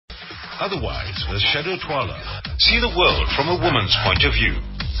Otherwise with Shado Twala. See the world from a woman's point of view.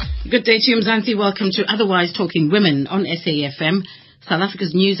 Good day to you, Mzansi. Welcome to Otherwise Talking Women on SAFM, South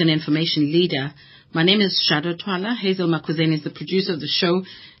Africa's news and information leader. My name is Shado Twala. Hazel Makuzeni is the producer of the show,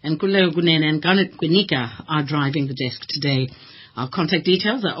 and Kuleo Gunene and Garnet Gwinika are driving the desk today. Our contact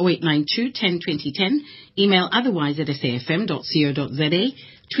details are 0892 10 20 10, email otherwise@safm.co.za,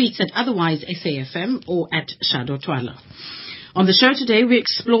 tweets at otherwise_SAFM or at Shado Twala. On the show today, we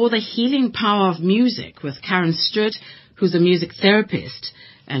explore the healing power of music with Karyn Staurt, who's a music therapist,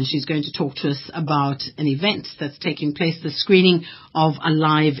 and she's going to talk to us about an event that's taking place, the screening of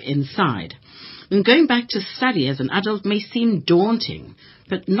Alive Inside. And going back to study as an adult may seem daunting,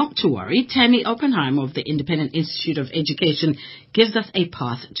 but not to worry. Tammy Oppenheim of the Independent Institute of Education gives us a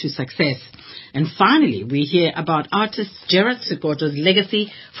path to success. And finally, we hear about artist Gerard Sekoto's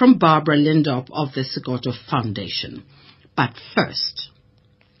legacy from Barbara Lindop of the Sekoto Foundation. But first,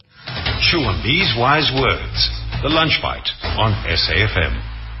 Chew on these wise words. The Lunch Bite on SAFM.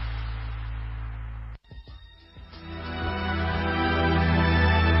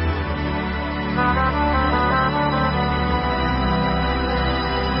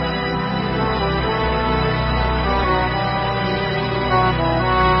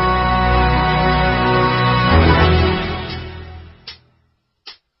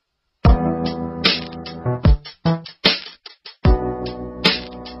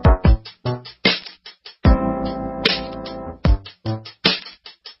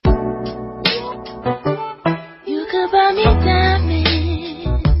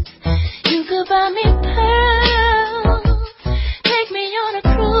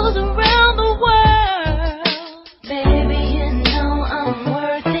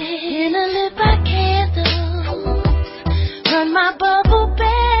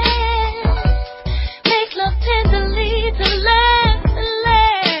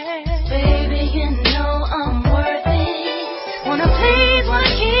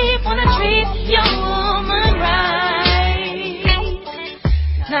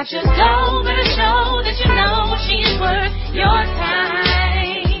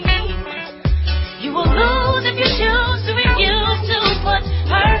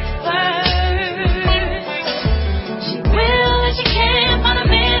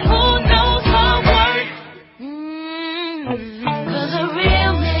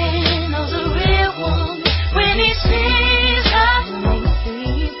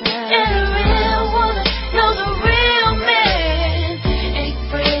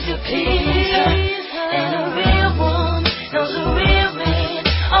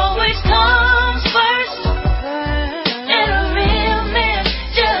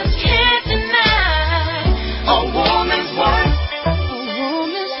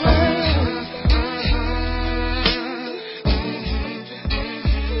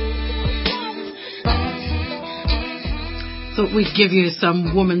 we give you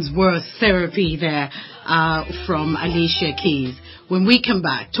some woman's worth therapy there from Alicia Keys. When we come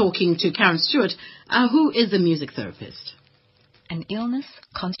back talking to Karyn Staurt, who is a music therapist? An illness,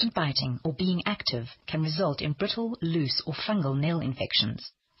 constant biting, or being active can result in brittle, loose, or fungal nail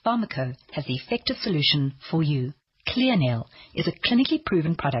infections. Pharmaco has the effective solution for you. Clear Nail is a clinically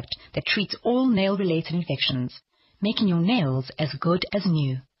proven product that treats all nail-related infections, making your nails as good as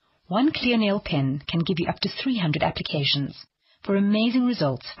new. One Clear Nail pen can give you up to 300 applications. For amazing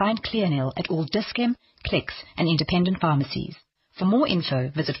results, find Clear Nail at all Dis-Chem, Clicks, and independent pharmacies. For more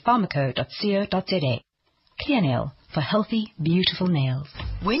info, visit pharmaco.co.za. Clear Nail, for healthy, beautiful nails.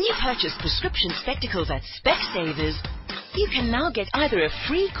 When you purchase prescription spectacles at Specsavers, you can now get either a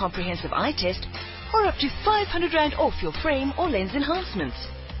free comprehensive eye test or up to 500 Rand off your frame or lens enhancements.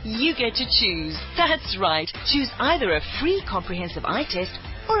 You get to choose. That's right. Choose either a free comprehensive eye test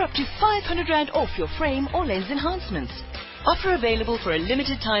or up to 500 Rand off your frame or lens enhancements. Offer available for a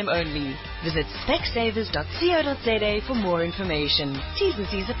limited time only. Visit specsavers.co.za for more information. T's and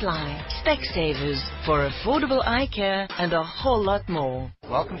C's apply. Specsavers, for affordable eye care and a whole lot more.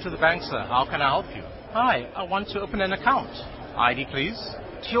 Welcome to the bank, sir. How can I help you? Hi, I want to open an account. ID, please.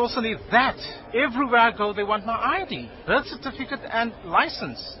 Do you also need that? Everywhere I go, they want my ID, birth certificate and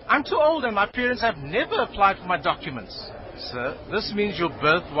license. I'm too old and my parents have never applied for my documents. Sir, this means your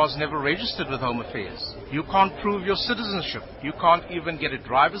birth was never registered with Home Affairs. You can't prove your citizenship. You can't even get a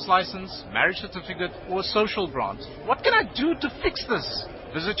driver's license, marriage certificate, or a social grant. What can I do to fix this?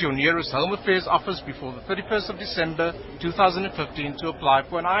 Visit your nearest Home Affairs office before the 31st of December 2015 to apply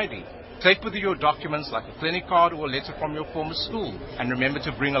for an ID. Take with you your documents like a clinic card or a letter from your former school. And remember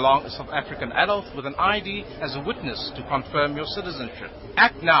to bring along a South African adult with an ID as a witness to confirm your citizenship.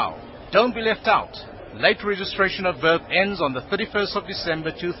 Act now. Don't be left out. Late registration of birth ends on the 31st of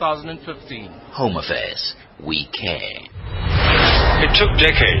December 2015. Home Affairs. We care. It took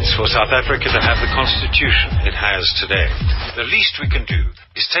decades for South Africa to have the constitution it has today. The least we can do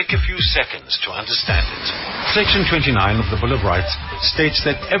is take a few seconds to understand it. Section 29 of the Bill of Rights states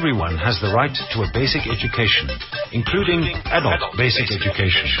that everyone has the right to a basic education, including adult basic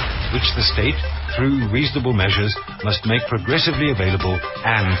education, which the state, through reasonable measures, must make progressively available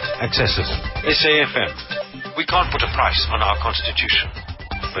and accessible. SAFM. We can't put a price on our constitution,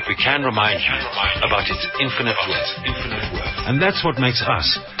 but we can remind you about its infinite worth. And that's what makes us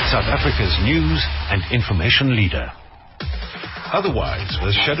South Africa's news and information leader. Otherwise,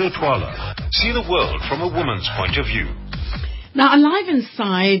 with Shado Twala, see the world from a woman's point of view. Now, Alive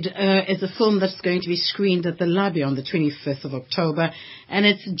Inside is a film that's going to be screened at the Lobby on the 25th of October, and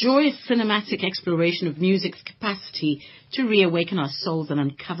it's joyous cinematic exploration of music's capacity to reawaken our souls and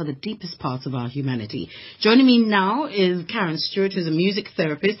uncover the deepest parts of our humanity. Joining me now is Karyn Staurt, who's a music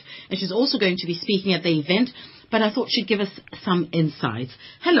therapist, and she's also going to be speaking at the event, but I thought she'd give us some insights.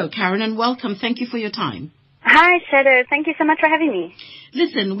 Hello, Karyn, and welcome. Thank you for your time. Hi, Shado. Thank you so much for having me.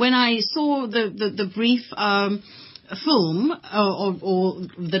 Listen, when I saw the brief film, or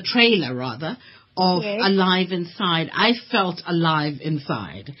the trailer rather, of Yes. Alive Inside, I felt alive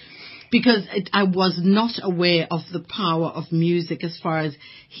inside because I was not aware of the power of music as far as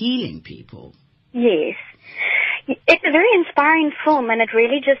healing people. Yes. It's a very inspiring film, and it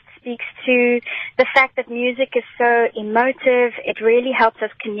really just speaks to the fact that music is so emotive. It really helps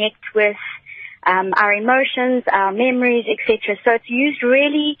us connect with our emotions, our memories, etc. So it's used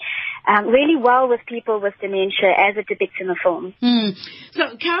really well with people with dementia as it depicts in the film.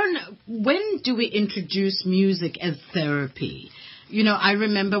 So, Karyn, when do we introduce music as therapy? You know, I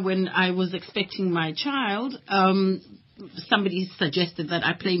remember when I was expecting my child, somebody suggested that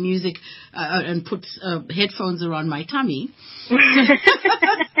I play music and put headphones around my tummy. Yes,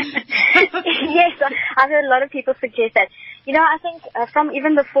 I've heard a lot of people suggest that. You know, I think from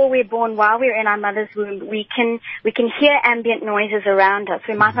even before we're born, while we're in our mother's womb, we can hear ambient noises around us.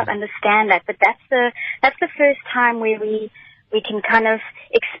 We might not understand that, but that's the first time where we can kind of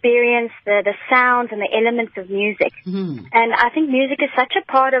experience the sounds and the elements of music. And I think music is such a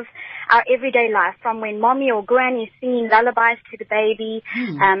part of our everyday life, from when mommy or granny is singing lullabies to the baby,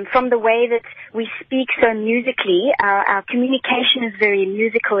 from the way that we speak so musically. Our communication is very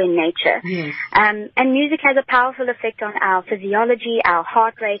musical in nature. Yes. And music has a powerful effect on our physiology, our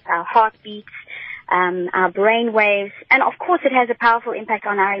heart rate, our heartbeats, our brain waves, and of course it has a powerful impact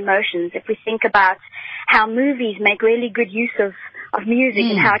on our emotions. If we think about how movies make really good use of music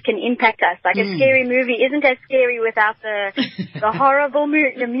and how it can impact us. Like a scary movie isn't as scary without the horrible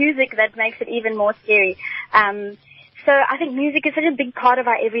the music that makes it even more scary. So I think music is such a big part of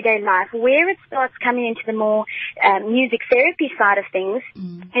our everyday life. Where it starts coming into the more music therapy side of things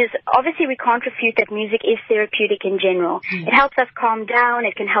is obviously we can't refute that music is therapeutic in general. It helps us calm down.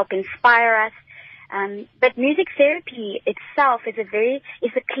 It can help inspire us. But music therapy itself is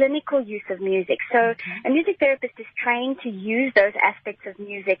a clinical use of music. So a music therapist is trained to use those aspects of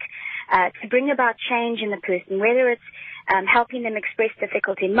music to bring about change in the person, whether it's helping them express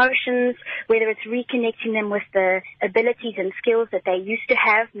difficult emotions, whether it's reconnecting them with the abilities and skills that they used to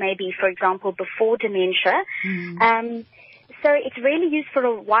have, maybe, for example, before dementia. So it's really used for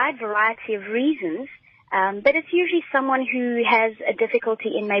a wide variety of reasons. But it's usually someone who has a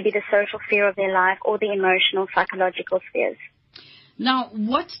difficulty in maybe the social sphere of their life or the emotional, psychological spheres. Now,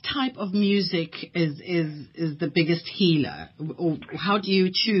 what type of music is the biggest healer? Or how do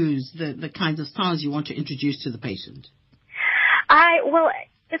you choose the kinds of sounds you want to introduce to the patient? Well,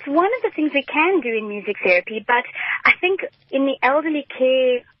 it's one of the things we can do in music therapy, but I think in the elderly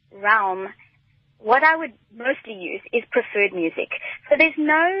care realm, what I would mostly use is preferred music. So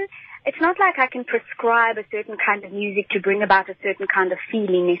it's not like I can prescribe a certain kind of music to bring about a certain kind of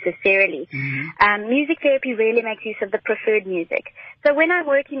feeling necessarily. Music therapy really makes use of the preferred music. So when I'm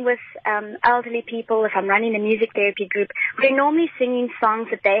working with elderly people, if I'm running a music therapy group, we're normally singing songs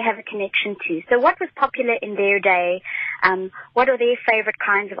that they have a connection to. So what was popular in their day? What are their favorite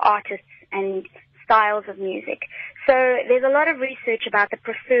kinds of artists and styles of music? So there's a lot of research about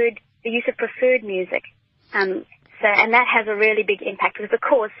the use of preferred music. And that has a really big impact because, of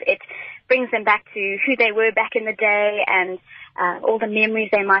course, it brings them back to who they were back in the day and all the memories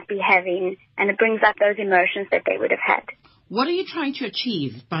they might be having, and it brings up those emotions that they would have had. What are you trying to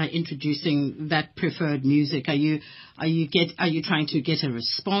achieve by introducing that preferred music? Are you trying to get a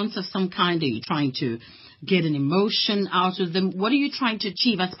response of some kind? Are you trying to get an emotion out of them? What are you trying to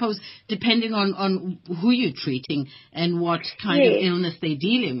achieve? I suppose depending on who you're treating and what kind of illness they're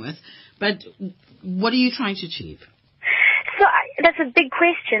dealing with. But what are you trying to achieve? So that's a big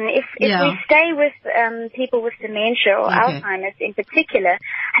question. If we stay with people with dementia or Alzheimer's in particular,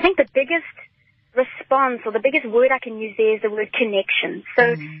 I think the biggest response or the biggest word I can use there is the word connection.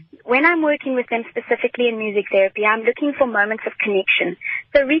 So when I'm working with them specifically in music therapy, I'm looking for moments of connection.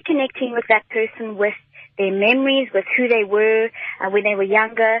 So reconnecting with that person with their memories, with who they were when they were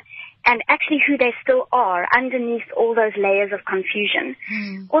younger, and actually who they still are underneath all those layers of confusion.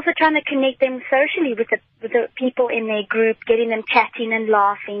 Also trying to connect them socially with the people in their group, getting them chatting and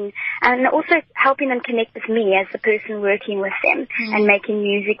laughing, and also helping them connect with me as the person working with them and making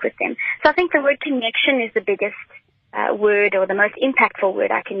music with them. So I think the word connection is the biggest word or the most impactful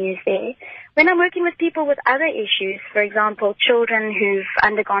word I can use there. When I'm working with people with other issues, for example, children who've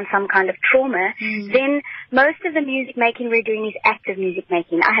undergone some kind of trauma, then most of the music making we're doing is active music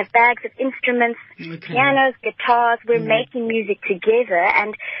making. I have bags of instruments, pianos, guitars. We're making music together,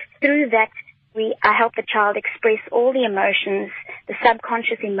 and through that, I help the child express all the emotions, the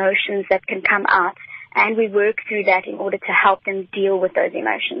subconscious emotions that can come out, and we work through that in order to help them deal with those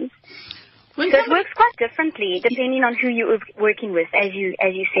emotions. So it works quite differently depending on who you're working with, as you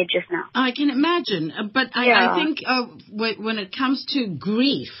said just now. I can imagine, but I think when it comes to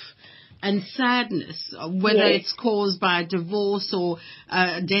grief and sadness, whether it's caused by divorce or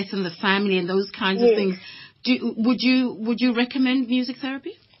death in the family and those kinds of things, would you recommend music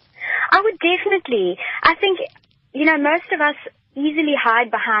therapy? I would definitely. I think, most of us easily hide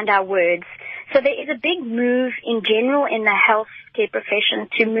behind our words. So there is a big move in general in the healthcare profession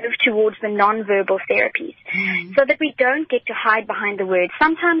to move towards the non-verbal therapies so that we don't get to hide behind the words.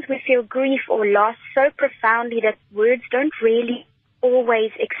 Sometimes we feel grief or loss so profoundly that words don't really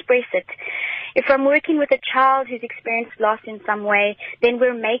always express it. If I'm working with a child who's experienced loss in some way, then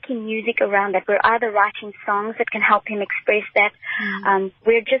we're making music around that. We're either writing songs that can help him express that.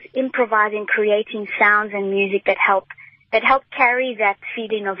 We're just improvising, creating sounds and music that help carry that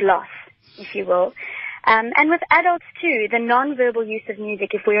feeling of loss, if you will. And with adults too, the non-verbal use of music,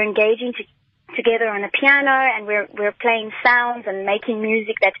 if we're engaging together on a piano and we're playing sounds and making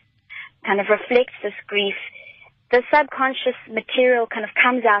music that kind of reflects this grief, the subconscious material kind of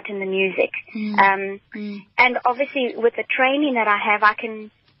comes out in the music. And obviously with the training that I have, I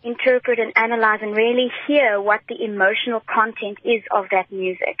can interpret and analyze and really hear what the emotional content is of that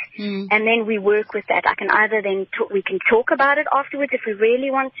music. And then we work with that. I can either then we can talk about it afterwards if we really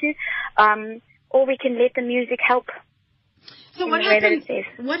want to, or we can let the music help. So what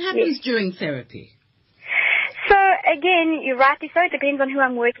happens during therapy? So again, you're rightly so. It depends on who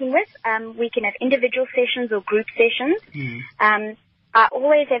I'm working with. We can have individual sessions or group sessions. I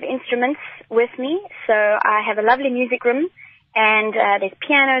always have instruments with me. So I have a lovely music room. And there's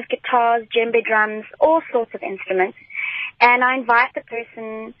pianos, guitars, djembe drums, all sorts of instruments. And I invite the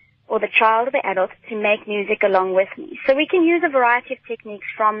person or the child or the adult to make music along with me. So we can use a variety of techniques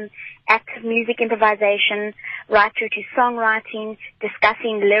from active music improvisation right through to songwriting,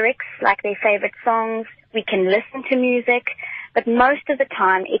 discussing lyrics like their favorite songs. We can listen to music, but most of the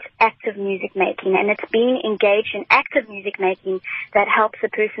time it's active music making, and it's being engaged in active music making that helps the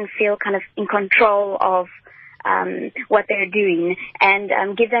person feel kind of in control of what they're doing,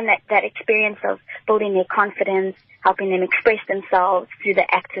 and give them that experience of building their confidence, helping them express themselves through the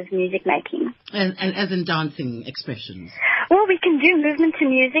active music making. And as in dancing expressions? Well, we can do movement to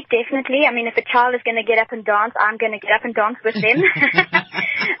music, definitely. I mean, if a child is going to get up and dance, I'm going to get up and dance with them.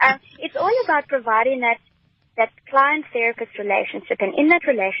 It's all about providing that client-therapist relationship, and in that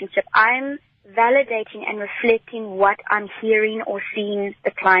relationship, I'm validating and reflecting what I'm hearing or seeing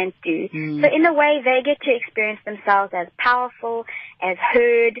the client do. So in a way, they get to experience themselves as powerful, as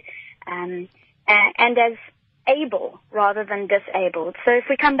heard, and as able rather than disabled. So if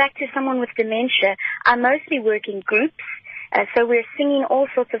we come back to someone with dementia, I mostly work in groups. So we're singing all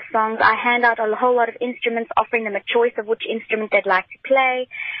sorts of songs. I hand out a whole lot of instruments, offering them a choice of which instrument they'd like to play,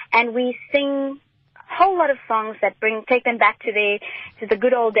 and we sing whole lot of songs that take them back to the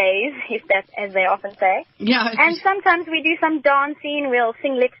good old days, if that's as they often say. Yeah. And sometimes we do some dancing. We'll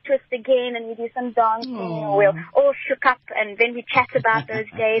sing Let's Twist Again, and we do some dancing. Or we'll all shook up, and then we chat about those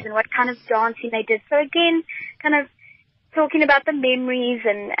days and what kind of dancing they did. So again, kind of talking about the memories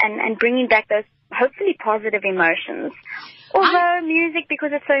and bringing back those hopefully positive emotions. Although music, because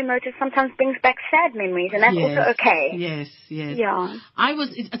it's so emotive, sometimes brings back sad memories, and that's also okay. Yes. Yeah.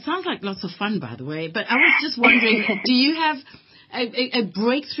 It sounds like lots of fun, by the way, but I was just wondering, do you have a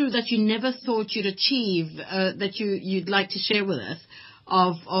breakthrough that you never thought you'd achieve, that you'd like to share with us,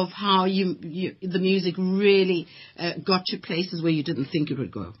 of how the music really got to places where you didn't think it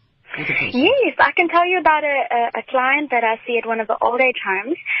would go? Yes, I can tell you about a client that I see at one of the old age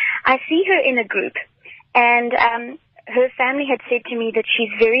homes. I see her in a group, and her family had said to me that she's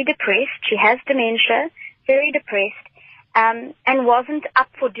very depressed. She has dementia, very depressed, and wasn't up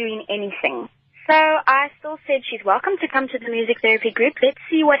for doing anything. So I still said she's welcome to come to the music therapy group. Let's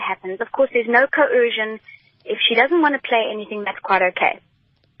see what happens. Of course, there's no coercion. If she doesn't want to play anything, that's quite okay.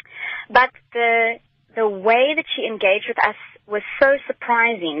 But the way that she engaged with us was so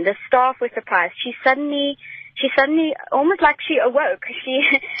surprising. The staff were surprised. She suddenly, almost like she awoke.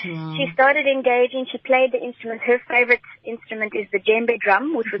 She started engaging. She played the instrument. Her favorite instrument is the djembe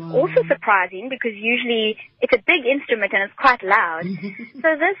drum, which was also surprising because usually it's a big instrument and it's quite loud.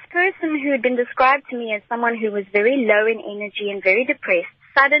 So this person who had been described to me as someone who was very low in energy and very depressed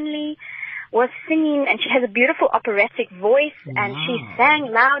suddenly was singing, and she has a beautiful operatic voice, and she sang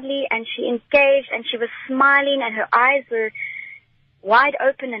loudly, and she engaged, and she was smiling, and her eyes were wide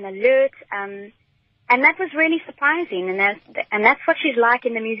open and alert, and that was really surprising, and that's what she's like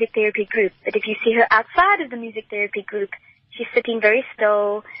in the music therapy group. But if you see her outside of the music therapy group, she's sitting very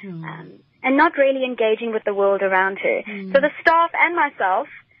still, and not really engaging with the world around her. So the staff and myself,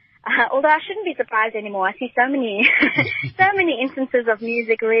 although I shouldn't be surprised anymore, I see so many instances of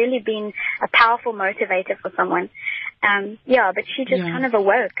music really being a powerful motivator for someone. But she just kind of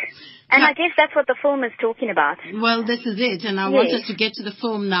awoke. And I guess that's what the film is talking about. Well, this is it, and I want us to get to the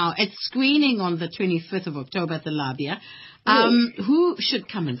film now. It's screening on the 25th of October at the Labia. Who should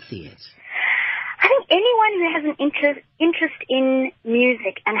come and see it? I think anyone who has an interest in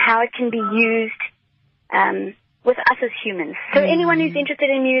music and how it can be used with us as humans. So anyone who's interested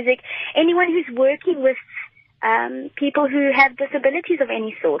in music, anyone who's working with people who have disabilities of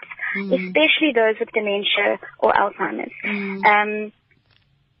any sort, especially those with dementia or Alzheimer's.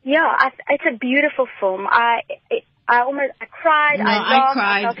 It's a beautiful film. I cried, I laughed,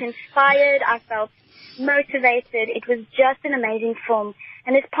 I felt inspired, I felt motivated. It was just an amazing film.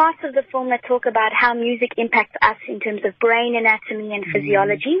 And there's parts of the film that talk about how music impacts us in terms of brain anatomy and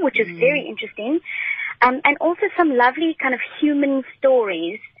physiology, which is very interesting. And also some lovely kind of human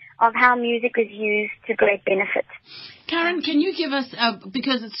stories of how music is used to great benefit. Karyn, can you give us,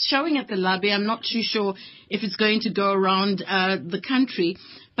 because it's showing at the Labia, I'm not too sure if it's going to go around the country,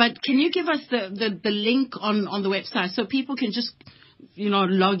 but can you give us the link on the website so people can just,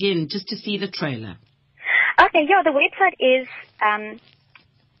 log in just to see the trailer? Okay, the website is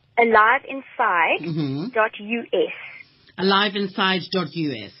aliveinside.us.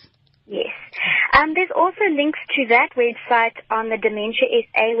 Aliveinside.us. Yes. There's also links to that website on the Dementia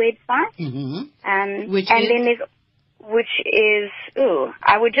SA website. Which is,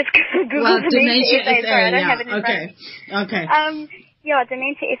 I would just Google Dementia SA. Sorry, I don't have it in front. Okay.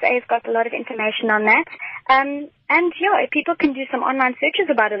 Dementia SA has got a lot of information on that. If people can do some online searches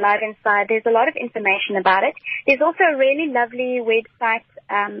about Alive Inside, there's a lot of information about it. There's also a really lovely website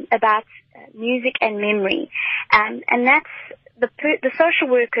about music and memory. And that's the social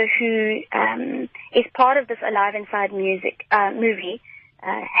worker who is part of this Alive Inside movie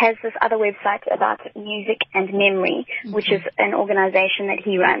has this other website about music and memory, which is an organization that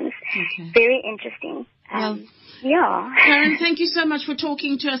he runs. Very interesting. Karyn, thank you so much for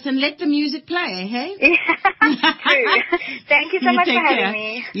talking to us, and let the music play, hey? True. Thank you so much for having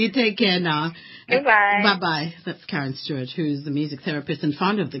me. You take care now. Goodbye. Bye-bye. That's Karyn Staurt, who's the music therapist and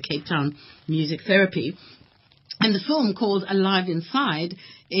founder of the Cape Town Music Therapy. And the film, called Alive Inside,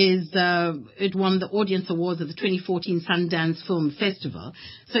 it won the Audience Awards at the 2014 Sundance Film Festival.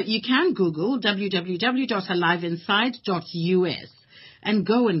 So you can Google www.aliveinside.us and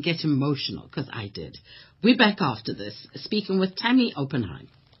go and get emotional, because I did. We're back after this, speaking with Tammy Oppenheim.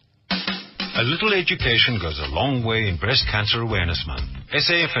 A little education goes a long way in Breast Cancer Awareness Month.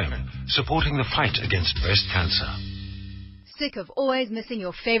 SAFM, supporting the fight against breast cancer. Sick of always missing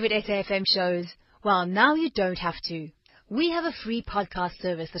your favorite SAFM shows? Well, now you don't have to. We have a free podcast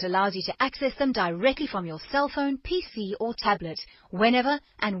service that allows you to access them directly from your cell phone, PC or tablet, whenever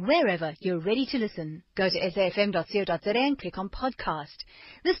and wherever you're ready to listen. Go to safm.co.za and click on podcast.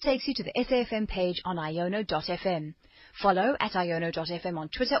 This takes you to the SAFM page on iono.fm. Follow at iono.fm on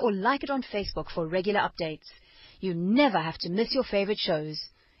Twitter or like it on Facebook for regular updates. You never have to miss your favorite shows.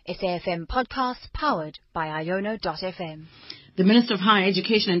 SAFM Podcasts, powered by iono.fm. The Minister of Higher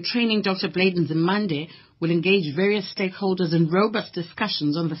Education and Training, Dr. Bladen Zimande, will engage various stakeholders in robust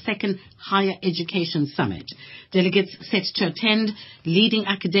discussions on the second Higher Education Summit. Delegates set to attend leading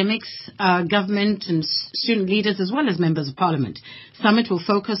academics, government and student leaders, as well as members of Parliament. summit will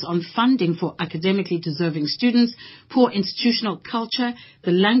focus on funding for academically deserving students, poor institutional culture,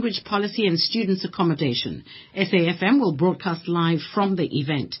 the language policy and students' accommodation. SAFM will broadcast live from the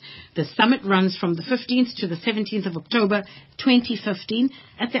event. The summit runs from the 15th to the 17th of October 2015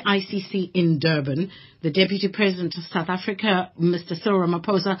 at the ICC in Durban. The Deputy President of South Africa, Mr. Cyril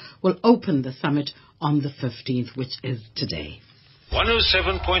Ramaphosa, will open the summit on the 15th, which is today.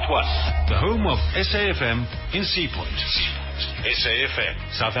 107.1, the home of SAFM in Seapoint. SAFM,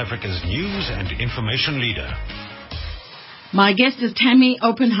 South Africa's news and information leader. My guest is Tammy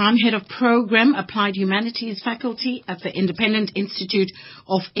Oppenheim, Head of Program Applied Humanities Faculty at the Independent Institute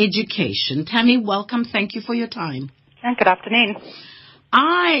of Education. Tammy, welcome. Thank you for your time. And good afternoon.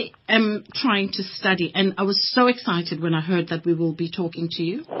 I am trying to study, and I was so excited when I heard that we will be talking to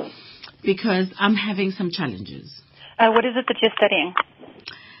you because I'm having some challenges. What is it that you're studying?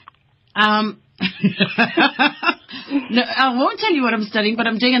 No, I won't tell you what I'm studying, but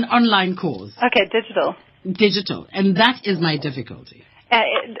I'm doing an online course. Okay, digital. Digital, and that is my difficulty.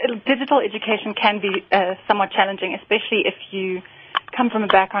 Digital education can be somewhat challenging, especially if you come from a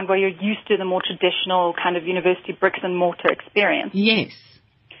background where you're used to the more traditional kind of university bricks and mortar experience. Yes.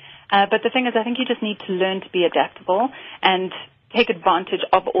 But the thing is, I think you just need to learn to be adaptable and take advantage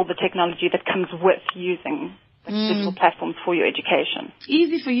of all the technology that comes with using digital platforms for your education.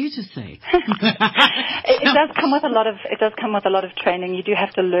 Easy for you to say. It does come with a lot of training. You do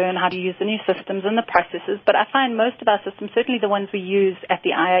have to learn how to use the new systems and the processes. But I find most of our systems, certainly the ones we use at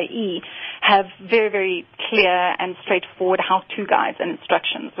the IIE, have very, very clear and straightforward how-to guides and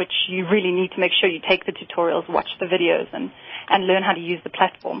instructions, which you really need to make sure you take the tutorials, watch the videos, and learn how to use the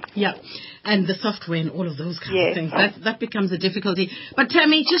platform. Yeah, and the software and all of those kinds of things. That becomes a difficulty. But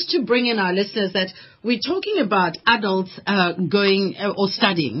Tammy, just to bring in our listeners that we're talking about adults going or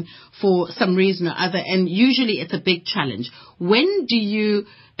studying for some reason or other, and usually it's a big challenge. When do you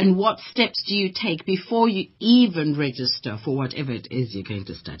and what steps do you take before you even register for whatever it is you're going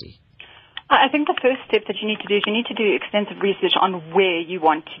to study? I think the first step that you need to do is you need to do extensive research on where you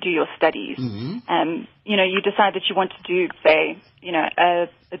want to do your studies. Mm-hmm. You decide that you want to do, say,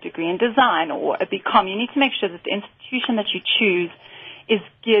 a degree in design or a BCom. You need to make sure that the institution that you choose is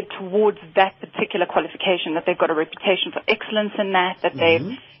geared towards that particular qualification, that they've got a reputation for excellence in that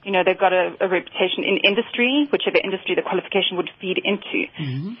they've got a reputation in industry, whichever industry the qualification would feed into.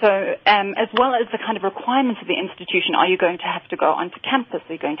 Mm-hmm. So as well as the kind of requirements of the institution, are you going to have to go onto campus?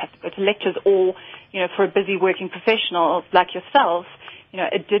 Are you going to have to go to lectures? Or, for a busy working professional like yourself,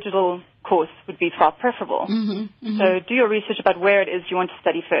 a digital course would be far preferable. Mm-hmm. Mm-hmm. So do your research about where it is you want to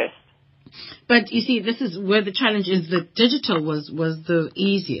study first. But you see, this is where the challenge is that digital was the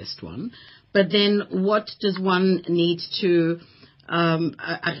easiest one. But then what does one need to,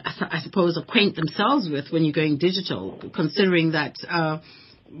 I suppose, acquaint themselves with when you're going digital, considering that,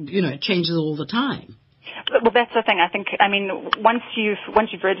 it changes all the time? Well, that's the thing. Once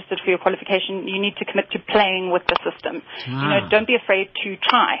you've registered for your qualification, you need to commit to playing with the system. Don't be afraid to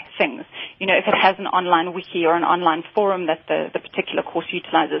try things. If it has an online wiki or an online forum that the particular course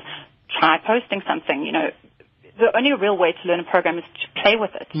utilizes, try posting something. The only real way to learn a program is to play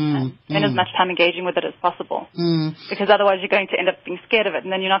with it and spend as much time engaging with it as possible. Because otherwise you're going to end up being scared of it,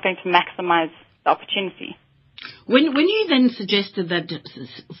 and then you're not going to maximize the opportunity. When you then suggested that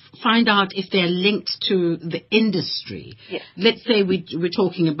find out if they're linked to the industry, yes. Let's say we're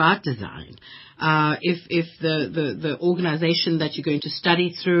talking about design, if the organization that you're going to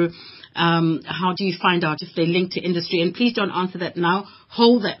study through, how do you find out if they're linked to industry? And please don't answer that now.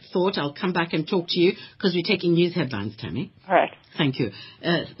 Hold that thought. I'll come back and talk to you because we're taking news headlines, Tammy. All right. Thank you.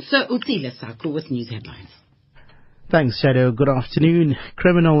 So Utsile Saku with news headlines. Thanks, Shado. Good afternoon.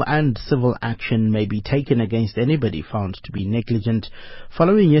 Criminal and civil action may be taken against anybody found to be negligent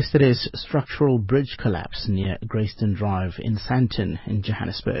following yesterday's structural bridge collapse near Grayston Drive in Sandton in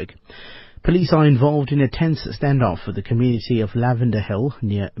Johannesburg. Police are involved in a tense standoff with the community of Lavender Hill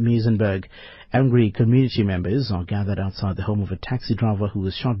near Muizenberg. Angry community members are gathered outside the home of a taxi driver who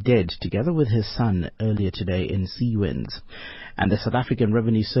was shot dead together with his son earlier today in Seawinds. And the South African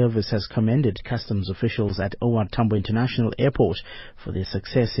Revenue Service has commended customs officials at OR Tambo International Airport for their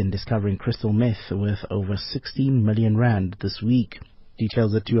success in discovering crystal meth worth over 16 million rand this week.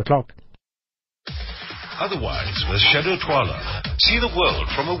 Details at 2 o'clock. Otherwise, with Shado Twala, see the world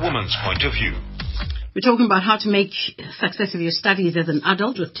from a woman's point of view. We're talking about how to make success of your studies as an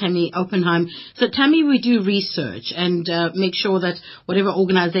adult with Tammy Oppenheim. So, Tammy, we do research and make sure that whatever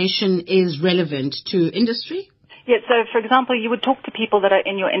organization is relevant to industry. Yeah, so for example, you would talk to people that are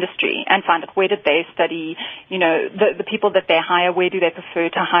in your industry and find out where did they study, the people that they hire, where do they prefer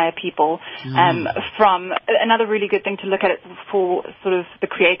to hire people from. Another really good thing to look at for sort of the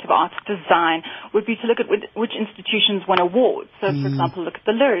creative arts design would be to look at which institutions won awards. So for example, look at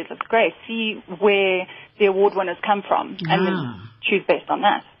the Lurs, look great, see where the award winners come from and then choose based on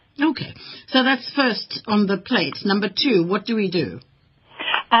that. Okay, so that's first on the plate. Number 2, what do we do?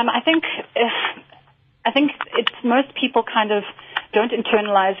 I think it's most people kind of don't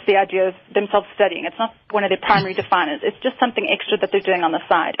internalize the idea of themselves studying. It's not one of their primary definers. It's just something extra that they're doing on the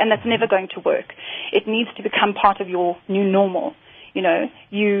side, and that's never going to work. It needs to become part of your new normal.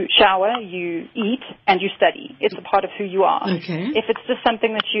 You shower, you eat, and you study. It's a part of who you are. Okay. If it's just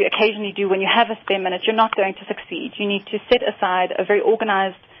something that you occasionally do when you have a spare minute, you're not going to succeed. You need to set aside a very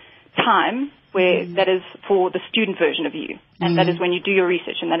organized time where that is for the student version of you, and that is when you do your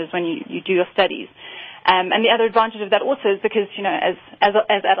research, and that is when you do your studies. And the other advantage of that also is because, as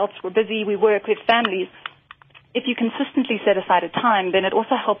adults, we're busy, we work, we have families. If you consistently set aside a time, then it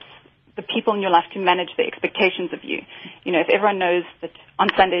also helps the people in your life to manage the expectations of you. If everyone knows that on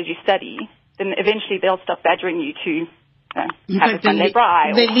Sundays you study, then eventually they'll stop badgering you to have a Sunday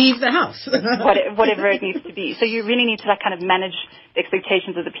braai. They leave the house. whatever it needs to be. So you really need to kind of manage the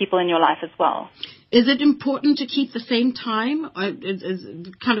expectations of the people in your life as well. Is it important to keep the same time, is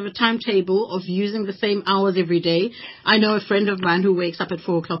kind of a timetable of using the same hours every day? I know a friend of mine who wakes up at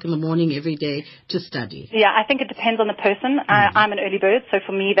 4 o'clock in the morning every day to study. Yeah, I think it depends on the person. I'm an early bird, so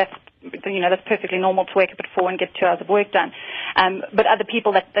for me that's perfectly normal to wake up at 4 and get 2 hours of work done. But other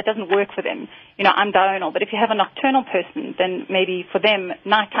people, that doesn't work for them. I'm diurnal, but if you have a nocturnal person, then maybe for them,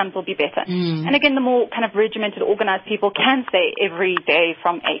 night times will be better. And again, the more kind of regimented, organized people can say every day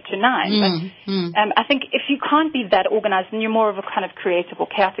from 8 to 9. But I think if you can't be that organized and you're more of a kind of creative or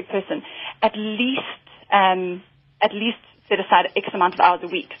chaotic person, at least set aside X amount of hours a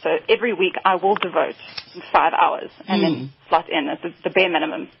week. So every week I will devote 5 hours and then slot in as the bare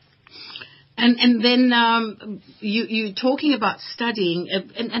minimum. And then you talking about studying,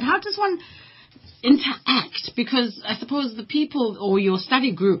 and how does one interact? Because I suppose the people or your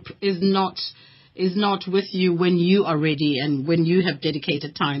study group is not with you when you are ready and when you have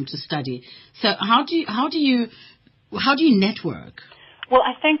dedicated time to study. So how do you network? Well,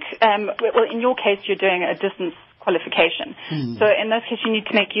 I think in your case you're doing a distance qualification. So in this case you need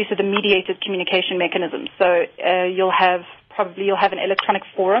to make use of the mediated communication mechanism. So you'll have an electronic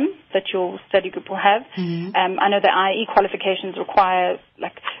forum that your study group will have. I know the IE qualifications require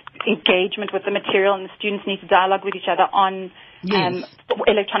engagement with the material, and the students need to dialogue with each other on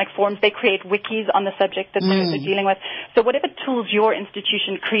electronic forums. They create wikis on the subject that they're dealing with. So whatever tools your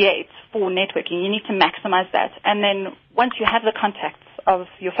institution creates for networking, you need to maximize that. And then once you have the contacts of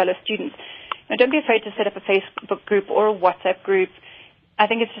your fellow students, don't be afraid to set up a Facebook group or a WhatsApp group. I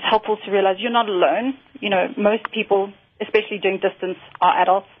think it's just helpful to realize you're not alone. Most people, especially doing distance, are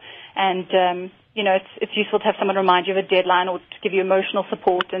adults, and it's useful to have someone remind you of a deadline or to give you emotional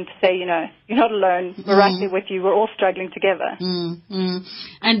support and to say, you're not alone. We're right there with you. We're all struggling together.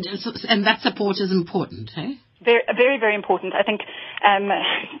 And that support is important, hey? Very, very, very important. I think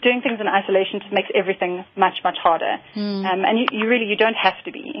doing things in isolation just makes everything much, much harder. And you don't have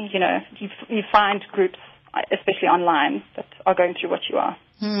to be. You find groups, especially online, that are going through what you are.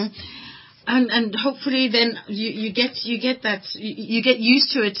 And hopefully then you get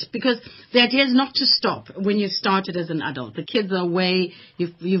used to it, because the idea is not to stop when you started as an adult. The kids are away,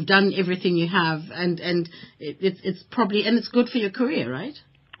 you've done everything you have, and it's probably, and it's good for your career, right?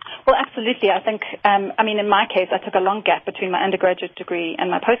 Well, absolutely. I think, in my case, I took a long gap between my undergraduate degree and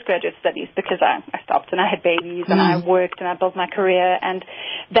my postgraduate studies because I stopped and I had babies and I worked and I built my career. And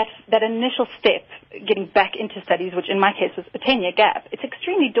that initial step, getting back into studies, which in my case was a 10-year gap, it's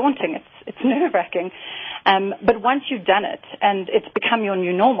extremely daunting. It's nerve-wracking. But once you've done it and it's become your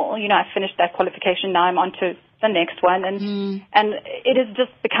new normal, I finished that qualification, now I'm on to the next one. And it has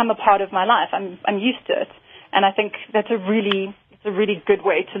just become a part of my life. I'm used to it. And I think that's a really good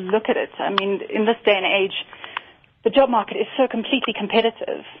way to look at it. In this day and age, the job market is so completely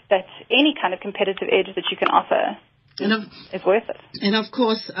competitive that any kind of competitive edge that you can offer is worth it. And of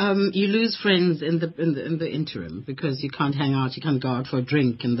course, you lose friends in the interim because you can't hang out, you can't go out for a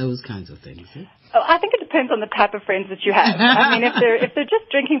drink and those kinds of things. Eh? Oh, I think it depends on the type of friends that you have. If they're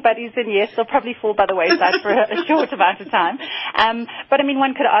just drinking buddies, then yes, they'll probably fall by the wayside for a short amount of time. But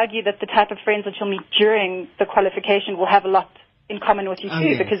one could argue that the type of friends that you'll meet during the qualification will have a lot in common with you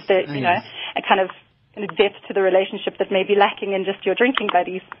too, because they're, a kind of kind of depth to the relationship that may be lacking in just your drinking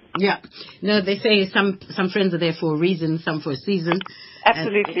buddies. Yeah. No, they say some friends are there for a reason, some for a season.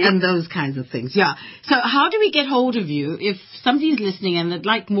 Absolutely. And those kinds of things. Yeah. So how do we get hold of you? If somebody's listening and they'd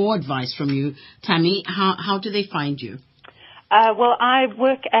like more advice from you, Tammy, how do they find you? Well, I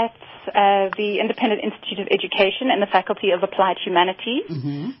work at the Independent Institute of Education in the Faculty of Applied Humanities.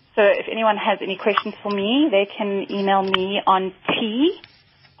 Mm-hmm. So if anyone has any questions for me, they can email me on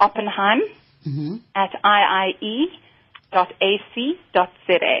Oppenheim at iie.ac.za.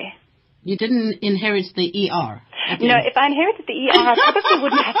 You didn't inherit the ER. No, if I inherited the ER, I probably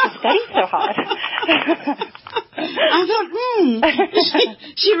wouldn't have to study so hard. I thought,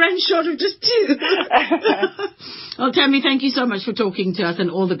 she ran short of just 2. Well, Tammy, thank you so much for talking to us, and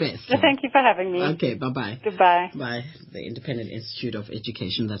all the best. Well, thank you for having me. Okay, bye-bye. Goodbye. Bye. The Independent Institute of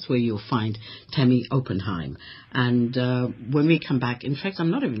Education, that's where you'll find Tammy Oppenheim. And when we come back, in fact, I'm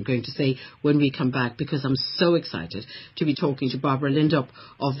not even going to say when we come back, because I'm so excited to be talking to Barbara Lindop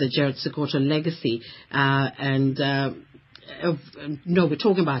of the Gerald Sekoto Legacy. No, we're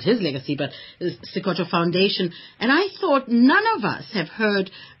talking about his legacy, but the Sekoto Foundation. And I thought none of us have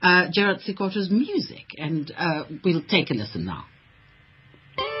heard Gerald Sekoto's music. And we'll take a listen now.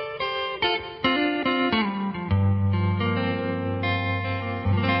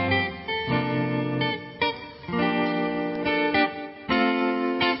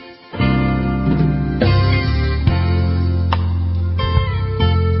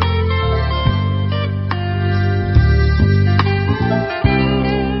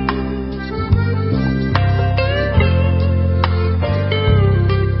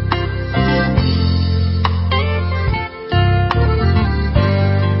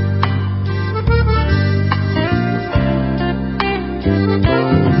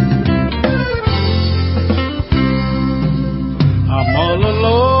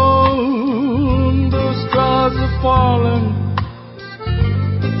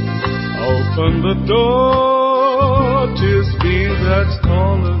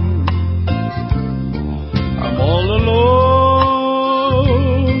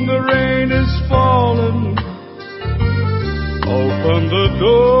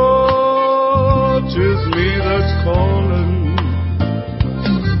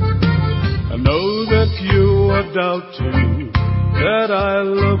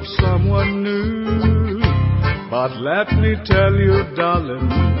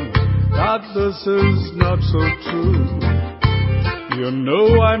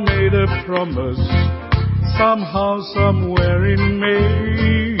 Somehow, somewhere in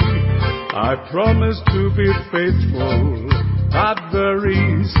May, I promised to be faithful that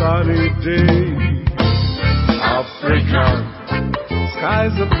very sunny day. Africa,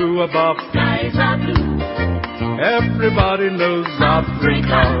 skies are blue above. Skies are blue. Everybody knows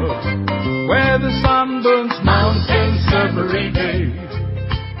Africa, where the sun burns mountains every day.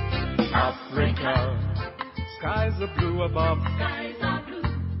 Africa, skies are blue above. Skies are blue.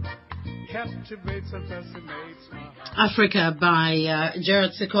 Captivates and fascinates my heart. Africa by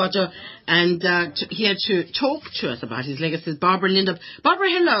Gerald Sekoto, and here to talk to us about his legacy is Barbara Lindop. Barbara,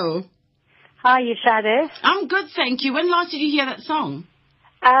 hello. Hi, you Shado. I'm good, thank you. When last did you hear that song?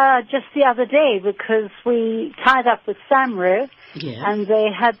 Just the other day, because we tied up with Samro, and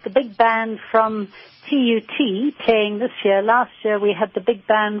they had the big band from TUT playing this year. Last year we had the big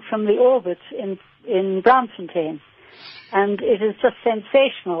band from the Orbit in Braamfontein. And it is just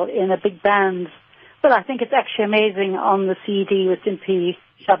sensational in a big band. Well, I think it's actually amazing on the CD with Dimpy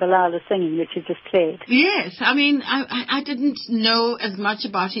Shabalala singing, which you just played. Yes, I mean, I didn't know as much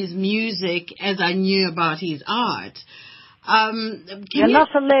about his music as I knew about his art. You're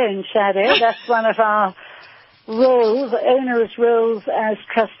not alone, Shado. That's one of our roles, onerous roles as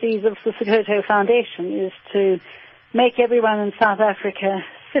trustees of the Sekoto Foundation, is to make everyone in South Africa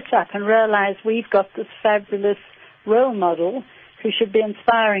sit up and realize we've got this fabulous role model who should be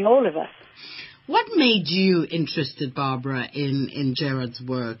inspiring all of us. What made you interested, Barbara, in Gerard's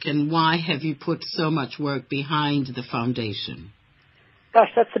work, and why have you put so much work behind the foundation?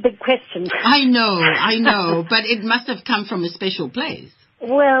 Gosh, that's a big question. I know, but it must have come from a special place.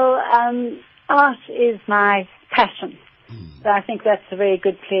 Well, art is my passion. So I think that's a very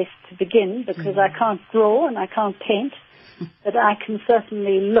good place to begin, because I can't draw and I can't paint. But I can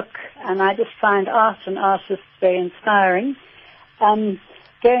certainly look, and I just find art and artists very inspiring.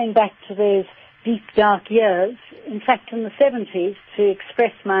 Going back to those deep, dark years, in fact, in the 70s, to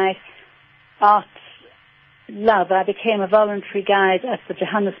express my art love, I became a voluntary guide at the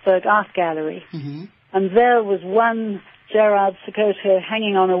Johannesburg Art Gallery. Mm-hmm. And there was one Gerald Sekoto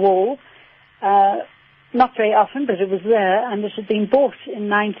hanging on a wall, not very often, but it was there, and it had been bought in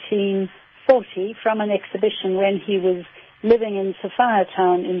 1940 from an exhibition when he was living in Sophia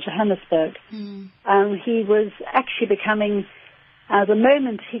Town in Johannesburg. He was actually becoming, the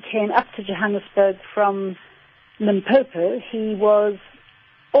moment he came up to Johannesburg from Limpopo, he was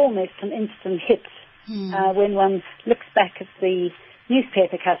almost an instant hit. When one looks back at the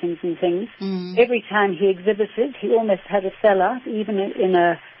newspaper cuttings and things, every time he exhibited, he almost had a sellout. Even in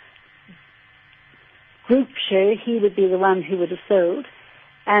a group show, he would be the one who would have sold.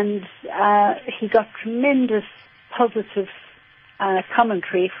 And he got tremendous positive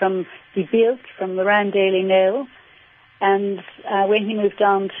commentary from the Beeld, from the Rand Daily Mail, and when he moved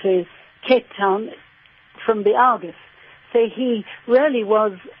on to Cape Town, from the Argus. So he really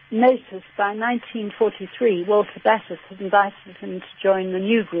was noticed. By 1943, Walter Battis had invited him to join the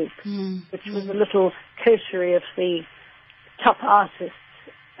new group, which was a little coterie of the top artists,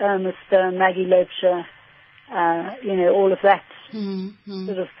 Irma Stern, Maggie Loebscher, all of that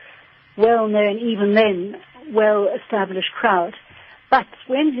sort of well-known, even then, well-established crowd. But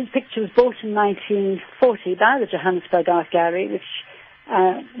when his picture was bought in 1940 by the Johannesburg Art Gallery, which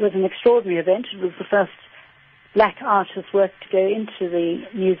was an extraordinary event, it was the first black artist's work to go into the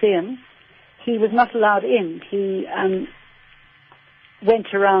museum, he was not allowed in. He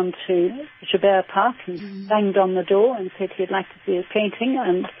went around to Joubert Park and banged on the door and said he'd like to see his painting,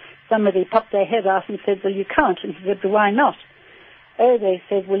 and somebody popped their head out and said, well, you can't. And he said, well, why not? Oh, they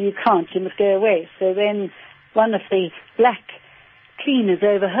said, well, you can't, you must go away. So then one of the black cleaners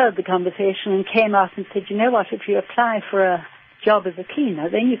overheard the conversation and came out and said, you know what, if you apply for a job as a cleaner,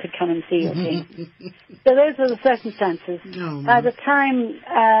 then you could come and see your painting. So those were the circumstances. By the time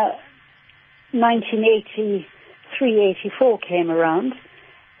 1983-84 came around,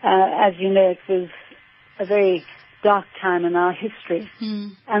 as you know, it was a very dark time in our history.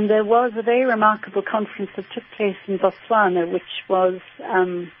 And there was a very remarkable conference that took place in Botswana, which was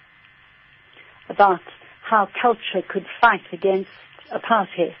about how culture could fight against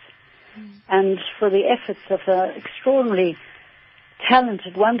apartheid. And for the efforts of an extraordinarily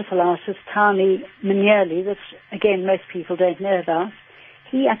talented, wonderful artist, Tammy, that, again, most people don't know about,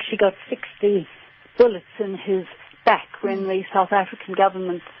 he actually got 60 bullets in his back when the South African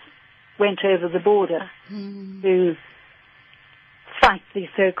government went over the border to fight the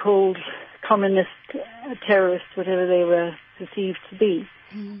so-called communist terrorists, whatever they were perceived to be.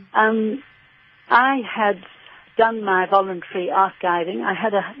 I had done my voluntary art guiding. I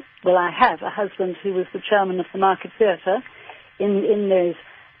have a husband who was the chairman of the Market Theatre in those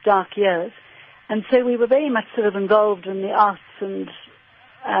dark years. And so we were very much sort of involved in the arts and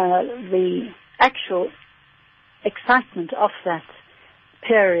the actual excitement of that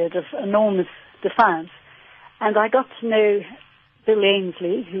period of enormous defiance. And I got to know Bill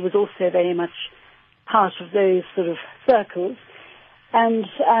Ainsley, who was also very much part of those sort of circles. And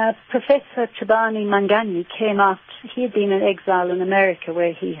Professor Chibani Manganyi came out. He had been in exile in America,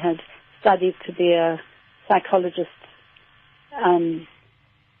 where he had studied to be a psychologist. And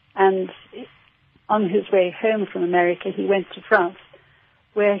on his way home from America, he went to France,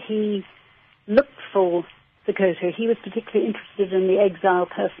 where he looked for Sekoto. He was particularly interested in the exile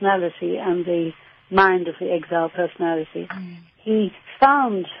personality and the mind of the exile personality. He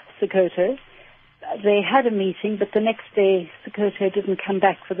found Sekoto. They had a meeting, but the next day Sekoto didn't come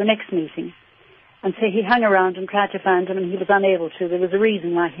back for the next meeting. And so he hung around and tried to find him, and he was unable to. There was a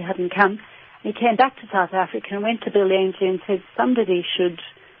reason why he hadn't come. He came back to South Africa and went to Bill Ainsley and said, somebody should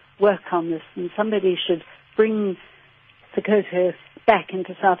work on this, and somebody should bring Sekoto back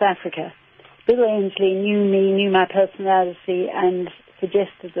into South Africa. Bill Ainsley knew me, knew my personality, and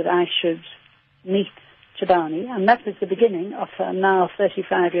suggested that I should meet Chibani, and that was the beginning of a now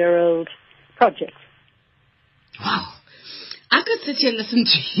 35-year-old project. Wow. I could sit here and listen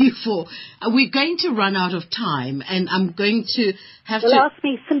to you for... we're going to run out of time, and I'm going to have to... ask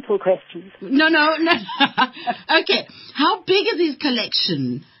me simple questions. No. Okay. How big is his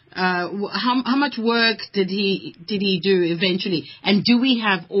collection? How much work did he do eventually? And do we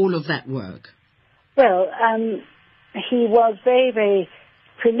have all of that work? Well, he was very, very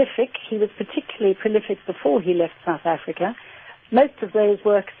prolific. He was particularly prolific before he left South Africa. Most of those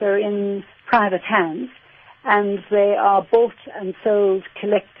works are in private hands, and they are bought and sold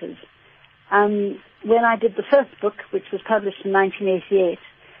collectors. When I did the first book, which was published in 1988,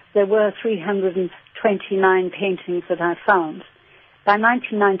 there were 329 paintings that I found. By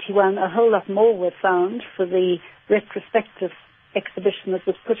 1991, a whole lot more were found for the retrospective exhibition that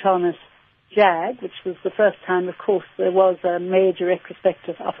was put on at JAG, which was the first time, of course, there was a major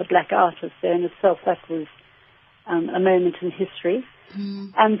retrospective of a black artist. So in itself, that was a moment in history.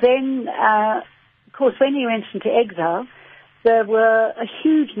 And then, of course, when he went into exile, there were a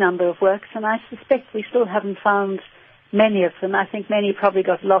huge number of works, and I suspect we still haven't found many of them. I think many probably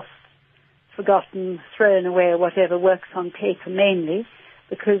got lost, forgotten, thrown away, or whatever, works on paper mainly,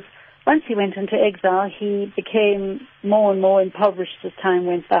 because once he went into exile, he became more and more impoverished as time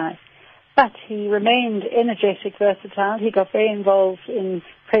went by. But he remained energetic, versatile. He got very involved in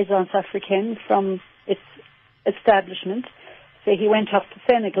Présence Africaine from its establishment. So he went off to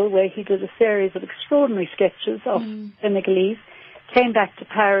Senegal, where he did a series of extraordinary sketches of Senegalese, came back to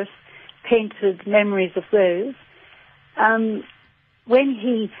Paris, painted memories of those.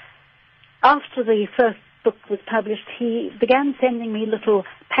 After the first book was published, he began sending me little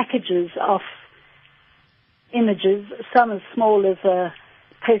packages of images, some as small as a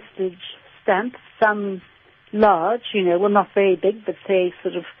postage stamp, some large, well, not very big, but say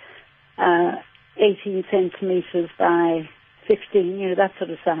sort of 18 centimeters by 15, that sort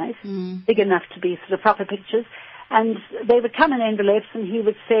of size, big enough to be sort of proper pictures. And they would come in envelopes, and he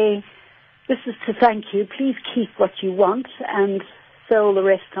would say, "This is to thank you. Please keep what you want and sell the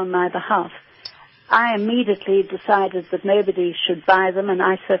rest on my behalf." I immediately decided that nobody should buy them, and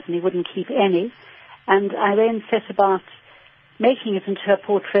I certainly wouldn't keep any. And I then set about making it into a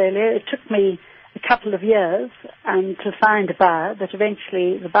portfolio. It took me a couple of years to find a buyer, but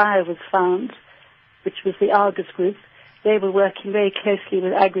eventually the buyer was found, which was the Argus Group. They were working very closely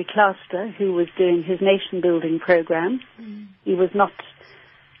with Agri Cluster, who was doing his nation-building program. He was not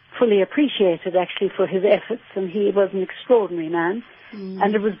fully appreciated, actually, for his efforts, and he was an extraordinary man.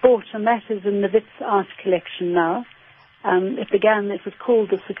 And it was bought, and that is in the Wits Art Collection now. It was called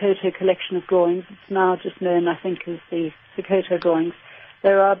the Sokoto Collection of Drawings. It's now just known, I think, as the Sokoto Drawings.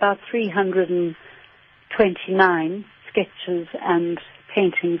 There are about 329 sketches and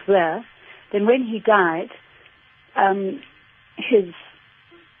paintings there. Then when he died, his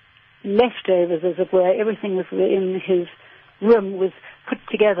leftovers, as it were, everything was in his room was put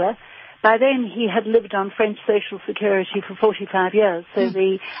together. By then he had lived on French Social Security for 45 years,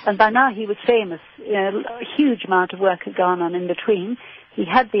 and by now he was famous. A huge amount of work had gone on in between. He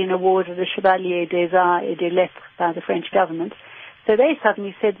had been awarded a Chevalier des Arts et des Lettres by the French government. So they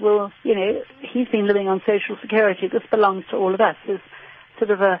suddenly said, well, he's been living on Social Security. This belongs to all of us. It's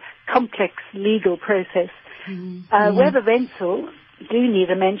sort of a complex legal process. Weber Wenzel do need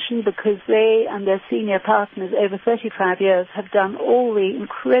a mention, because they and their senior partners over 35 years have done all the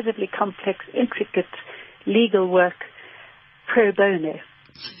incredibly complex, intricate legal work pro bono.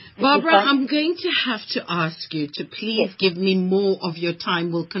 Barbara, I'm going to have to ask you to please give me more of your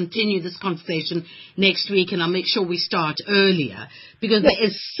time. We'll continue this conversation next week, and I'll make sure we start earlier, because there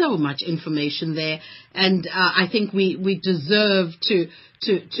is so much information there, and I think we deserve to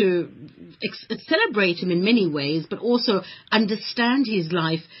celebrate him in many ways, but also understand his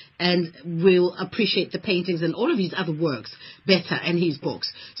life, and we'll appreciate the paintings and all of his other works better, and his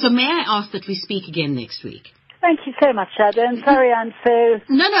books. So may I ask that we speak again next week? Thank you so much, Shado, and sorry I'm so...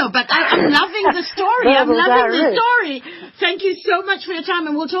 No, but I'm loving the story. I'm loving the story. Thank you so much for your time,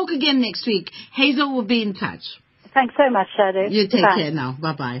 and we'll talk again next week. Hazel will be in touch. Thanks so much, Shado. You take care now.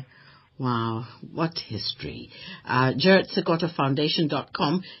 Bye-bye. Wow, what history.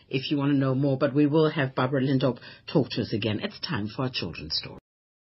 JaredSekotoFoundation.com if you want to know more, but we will have Barbara Lindop talk to us again. It's time for our children's story.